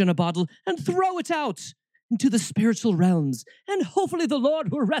message in a bottle and throw it out into the spiritual realms, and hopefully the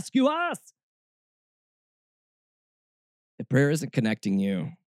Lord will rescue us. If prayer isn't connecting you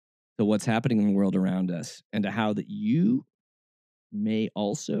to what's happening in the world around us and to how that you may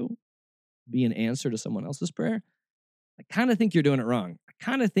also be an answer to someone else's prayer, I kind of think you're doing it wrong. I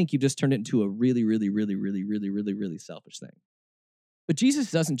kind of think you just turned it into a really, really, really, really, really, really, really selfish thing. But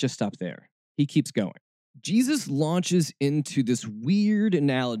Jesus doesn't just stop there. He keeps going. Jesus launches into this weird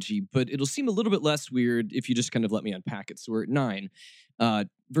analogy, but it'll seem a little bit less weird if you just kind of let me unpack it. So we're at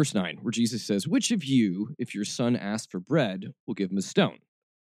verse 9, where Jesus says, which of you, if your son asks for bread, will give him a stone?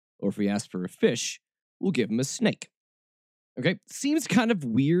 Or if he asks for a fish, will give him a snake? Okay, seems kind of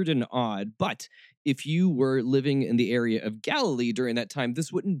weird and odd, but if you were living in the area of Galilee during that time,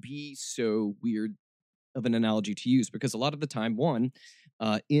 this wouldn't be so weird of an analogy to use, because a lot of the time,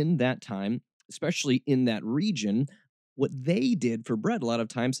 in that time, especially in that region, what they did for bread, a lot of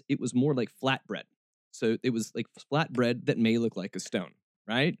times, it was more like flat bread. So it was like flat bread that may look like a stone,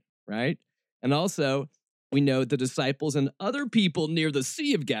 right? And also, we know the disciples and other people near the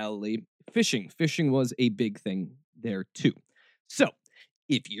Sea of Galilee, fishing. Fishing was a big thing there too. So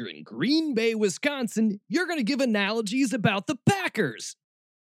if you're in Green Bay, Wisconsin, you're going to give analogies about the Packers.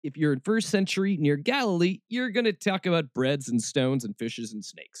 If you're in first century near Galilee, you're going to talk about breads and stones and fishes and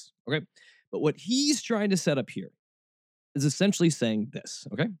snakes, okay? But what he's trying to set up here is essentially saying this,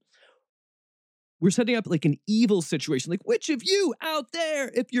 okay? We're setting up like an evil situation. Like, which of you out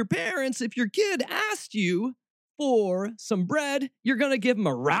there, if your kid asked you for some bread, you're going to give him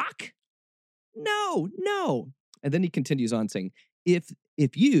a rock? No. And then he continues on saying, if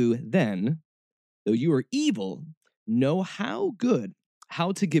you then, though you are evil, know how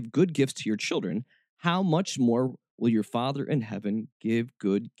to give good gifts to your children, how much more will your Father in heaven give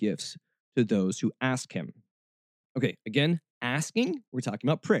good gifts to those who ask him? Okay, again, asking, we're talking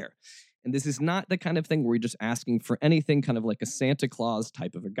about prayer. And this is not the kind of thing where you're just asking for anything kind of like a Santa Claus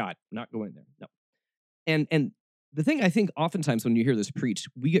type of a God. I'm not going there, no. And the thing I think oftentimes when you hear this preached,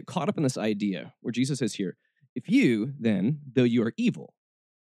 we get caught up in this idea where Jesus says here, if you then, though you are evil.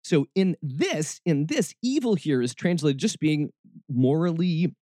 So in this, evil here is translated just being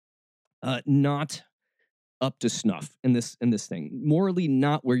morally not up to snuff in this thing, morally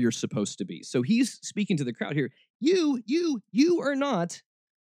not where you're supposed to be. So he's speaking to the crowd here. You are not,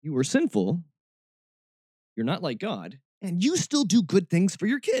 you are sinful. You're not like God, and you still do good things for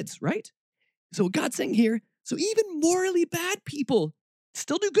your kids, right? So what God's saying here, so even morally bad people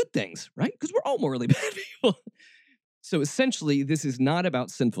still do good things, right? Because we're all morally bad people. So essentially, this is not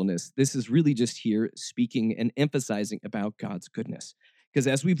about sinfulness. This is really just here speaking and emphasizing about God's goodness. Because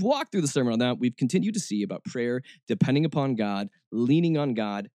as we've walked through the sermon on that, we've continued to see about prayer, depending upon God, leaning on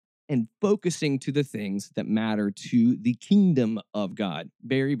God, and focusing to the things that matter to the kingdom of God.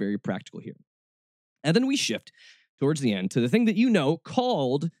 Very, very practical here. And then we shift towards the end to the thing that you know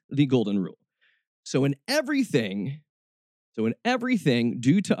called the golden rule. So in everything,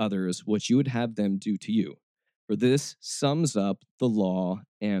 do to others what you would have them do to you. For this sums up the law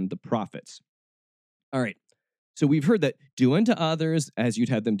and the prophets. All right. So we've heard that do unto others as you'd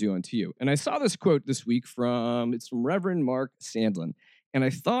have them do unto you. And I saw this quote this week from Reverend Mark Sandlin. And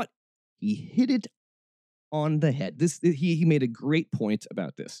I thought he hit it on the head. He made a great point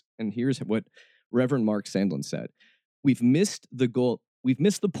about this. And here's what Reverend Mark Sandlin said. We've missed the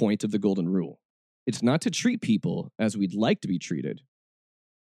point of the golden rule. It's not to treat people as we'd like to be treated.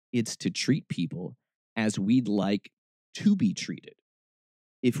 It's to treat people as we'd like to be treated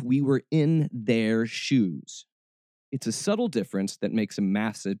if we were in their shoes. It's a subtle difference that makes a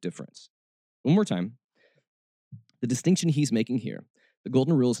massive difference. One more time. The distinction he's making here, the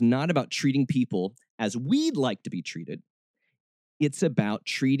golden rule is not about treating people as we'd like to be treated. It's about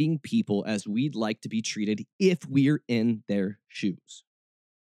treating people as we'd like to be treated if we're in their shoes.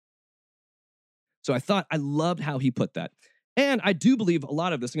 So I loved how he put that. And I do believe a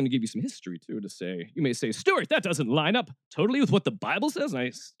lot of this, I'm going to give you some history too, to say, you may say, Stuart, that doesn't line up totally with what the Bible says.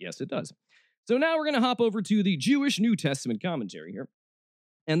 And yes, it does. So now we're going to hop over to the Jewish New Testament commentary here.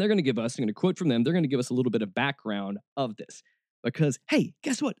 And they're going to give us, I'm going to quote from them, they're going to give us a little bit of background of this. Because, hey,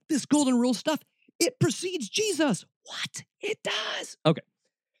 guess what? This golden rule stuff, it precedes Jesus. What? It does. Okay.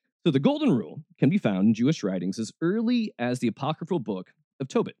 So the golden rule can be found in Jewish writings as early as the apocryphal book of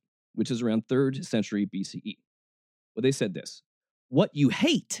Tobit, which is around 3rd century BCE. Well, they said this, what you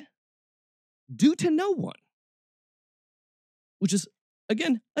hate, do to no one. Which is,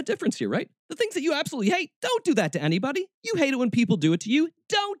 again, a difference here, right? The things that you absolutely hate, don't do that to anybody. You hate it when people do it to you.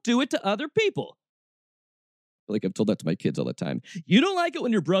 Don't do it to other people. Like I've told that to my kids all the time. You don't like it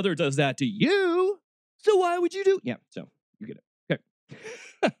when your brother does that to you. So why would you do? Yeah, so you get it.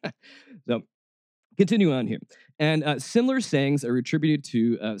 Okay. So continue on here. And similar sayings are attributed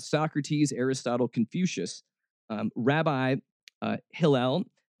to Socrates, Aristotle, Confucius. Rabbi Hillel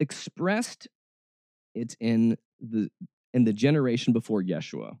expressed it in the generation before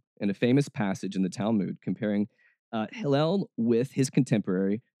Yeshua in a famous passage in the Talmud comparing Hillel with his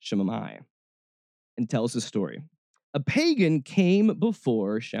contemporary Shammai, and tells the story. A pagan came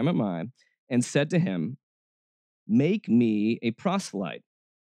before Shammai and said to him, make me a proselyte,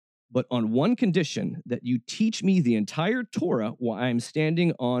 but on one condition, that you teach me the entire Torah while I am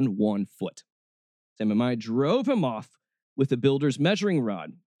standing on one foot. Shammai drove him off with a builder's measuring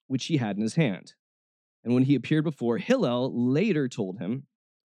rod, which he had in his hand. And when he appeared before Hillel, later told him,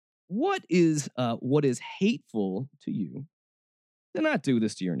 what is hateful to you? Do not do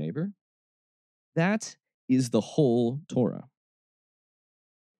this to your neighbor. That is the whole Torah.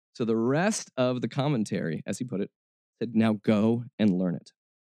 So the rest of the commentary, as he put it, said, now go and learn it.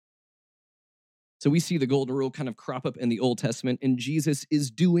 So we see the golden rule kind of crop up in the Old Testament, and Jesus is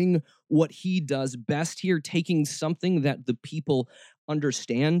doing what he does best here, taking something that the people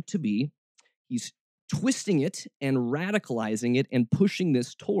understand to be. He's twisting it and radicalizing it and pushing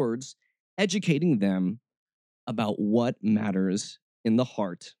this towards educating them about what matters in the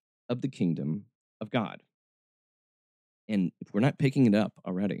heart of the kingdom of God. And if we're not picking it up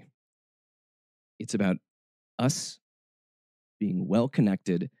already, it's about us being well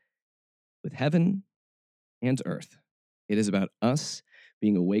connected with heaven and earth. It is about us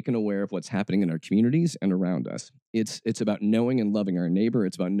being awake and aware of what's happening in our communities and around us. It's about knowing and loving our neighbor.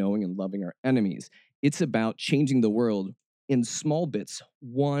 It's about knowing and loving our enemies. It's about changing the world in small bits,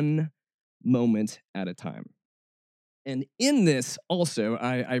 one moment at a time. And in this also,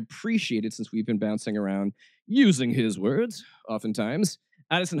 I appreciate it, since we've been bouncing around using his words oftentimes.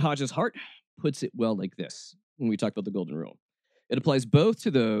 Addison Hodges Hart puts it well like this when we talk about the golden rule. It applies both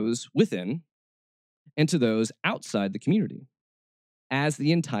to those within and to those outside the community, as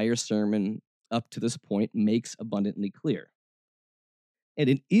the entire sermon up to this point makes abundantly clear. And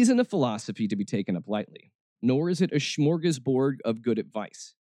it isn't a philosophy to be taken up lightly, nor is it a smorgasbord of good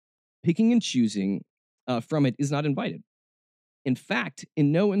advice. Picking and choosing from it is not invited. In fact,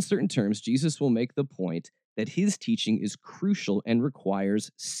 in no uncertain terms, Jesus will make the point that his teaching is crucial and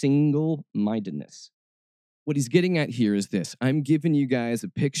requires single-mindedness. What he's getting at here is this. I'm giving you guys a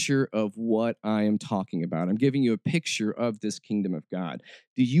picture of what I am talking about. I'm giving you a picture of this kingdom of God.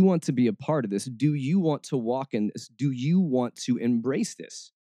 Do you want to be a part of this? Do you want to walk in this? Do you want to embrace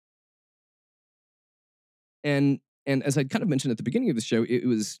this? And as I kind of mentioned at the beginning of the show, it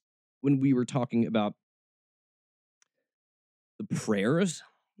was when we were talking about the prayers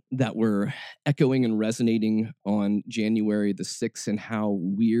that were echoing and resonating on January the 6th, and how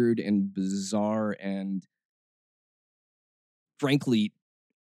weird and bizarre and frankly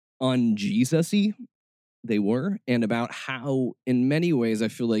un-Jesus-y they were, and about how in many ways I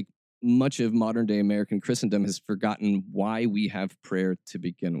feel like much of modern day American Christendom has forgotten why we have prayer to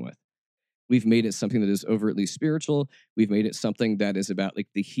begin with. We've made it something that is overtly spiritual. We've made it something that is about like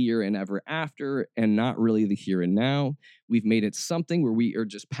the here and ever after, and not really the here and now. We've made it something where we are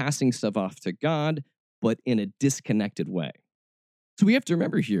just passing stuff off to God, but in a disconnected way. So we have to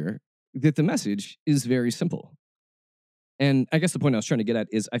remember here that the message is very simple. And I guess the point I was trying to get at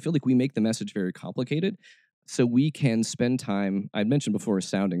is I feel like we make the message very complicated, so we can spend time, I'd mentioned before,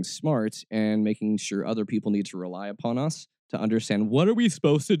 sounding smart and making sure other people need to rely upon us to understand, what are we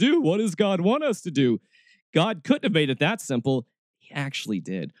supposed to do? What does God want us to do? God couldn't have made it that simple. He actually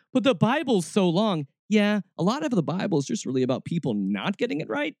did. But the Bible's so long. Yeah, a lot of the Bible is just really about people not getting it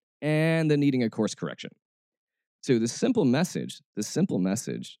right and then needing a course correction. So the simple message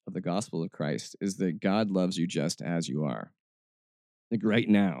of the gospel of Christ is that God loves you just as you are. Like right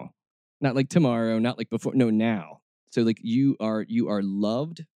now. Not like tomorrow, not like before, no, now. So like you are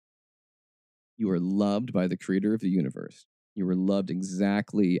loved. You are loved by the creator of the universe. You are loved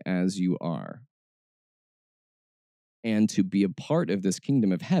exactly as you are. And to be a part of this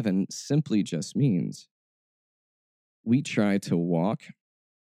kingdom of heaven simply just means we try to walk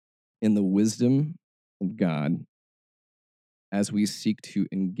in the wisdom of God as we seek to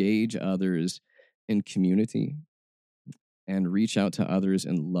engage others in community and reach out to others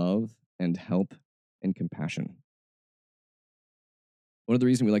in love and help and compassion. One of the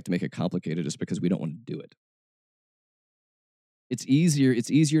reasons we like to make it complicated is because we don't want to do it. It's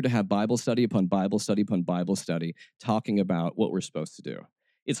easier to have Bible study upon Bible study upon Bible study talking about what we're supposed to do.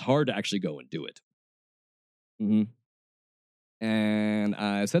 It's hard to actually go and do it. And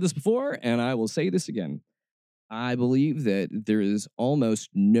I've said this before, and I will say this again. I believe that there is almost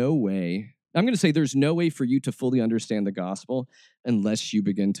no way, I'm going to say there's no way for you to fully understand the gospel unless you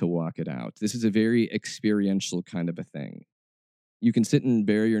begin to walk it out. This is a very experiential kind of a thing. You can sit and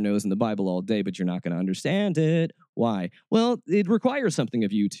bury your nose in the Bible all day, but you're not going to understand it. Why? Well, it requires something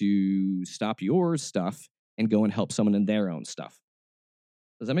of you to stop your stuff and go and help someone in their own stuff.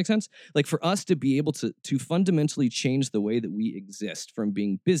 Does that make sense? Like for us to be able to fundamentally change the way that we exist from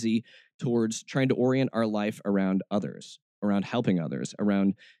being busy towards trying to orient our life around others, around helping others,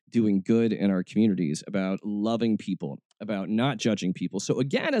 around doing good in our communities, about loving people, about not judging people. So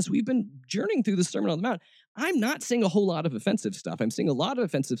again, as we've been journeying through the Sermon on the Mount, I'm not saying a whole lot of offensive stuff. I'm saying a lot of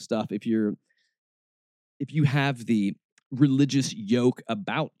offensive stuff if you have the religious yoke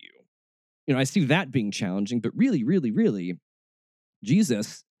about you. You know, I see that being challenging, but really, really, really,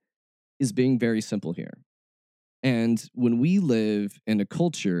 Jesus is being very simple here. And when we live in a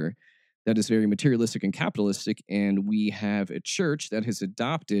culture that is very materialistic and capitalistic, and we have a church that has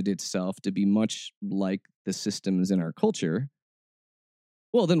adopted itself to be much like the systems in our culture,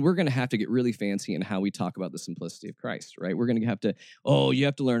 well, then we're going to have to get really fancy in how we talk about the simplicity of Christ, right? We're going to have to, you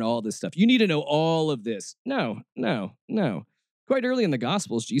have to learn all this stuff. You need to know all of this. No. Quite early in the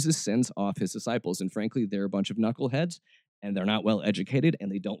Gospels, Jesus sends off his disciples, and frankly, they're a bunch of knuckleheads, and they're not well educated,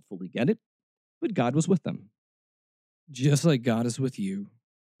 and they don't fully get it, but God was with them. Just like God is with you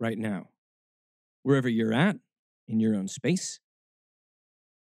right now. Wherever you're at, in your own space,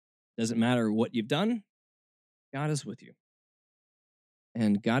 doesn't matter what you've done, God is with you.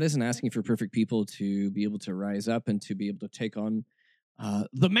 And God isn't asking for perfect people to be able to rise up and to be able to take on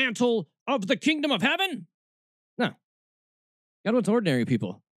the mantle of the kingdom of heaven. No. God wants ordinary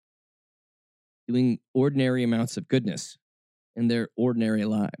people doing ordinary amounts of goodness in their ordinary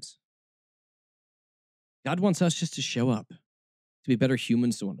lives. God wants us just to show up, to be better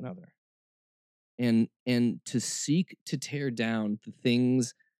humans to one another, and to seek to tear down the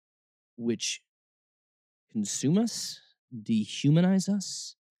things which consume us, dehumanize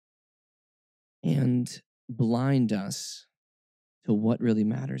us, and blind us to what really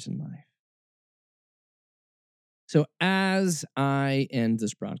matters in life. So as I end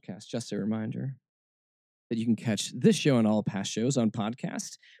this broadcast, just a reminder that you can catch this show and all past shows on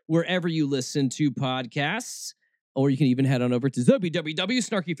podcast, wherever you listen to podcasts, or you can even head on over to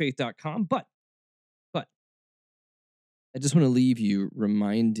www.snarkyfaith.com. But I just want to leave you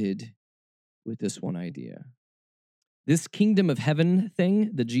reminded with this one idea. This kingdom of heaven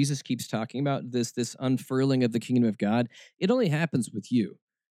thing that Jesus keeps talking about, this unfurling of the kingdom of God, it only happens with you.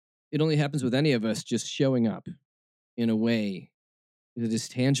 It only happens with any of us just showing up in a way that is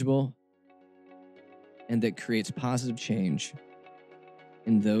tangible and that creates positive change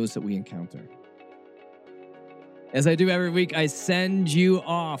in those that we encounter. As I do every week, I send you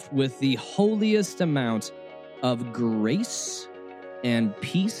off with the holiest amount of grace and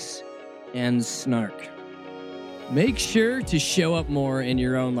peace and snark. Make sure to show up more in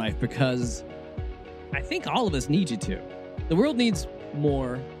your own life, because I think all of us need you to. The world needs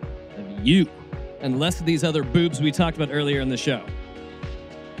more of you and less of these other boobs we talked about earlier in the show.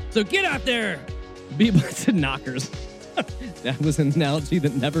 So get out there, be a bunch of knockers. That was an analogy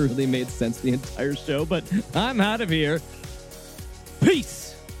that never really made sense the entire show, but I'm out of here.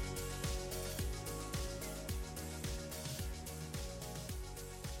 Peace.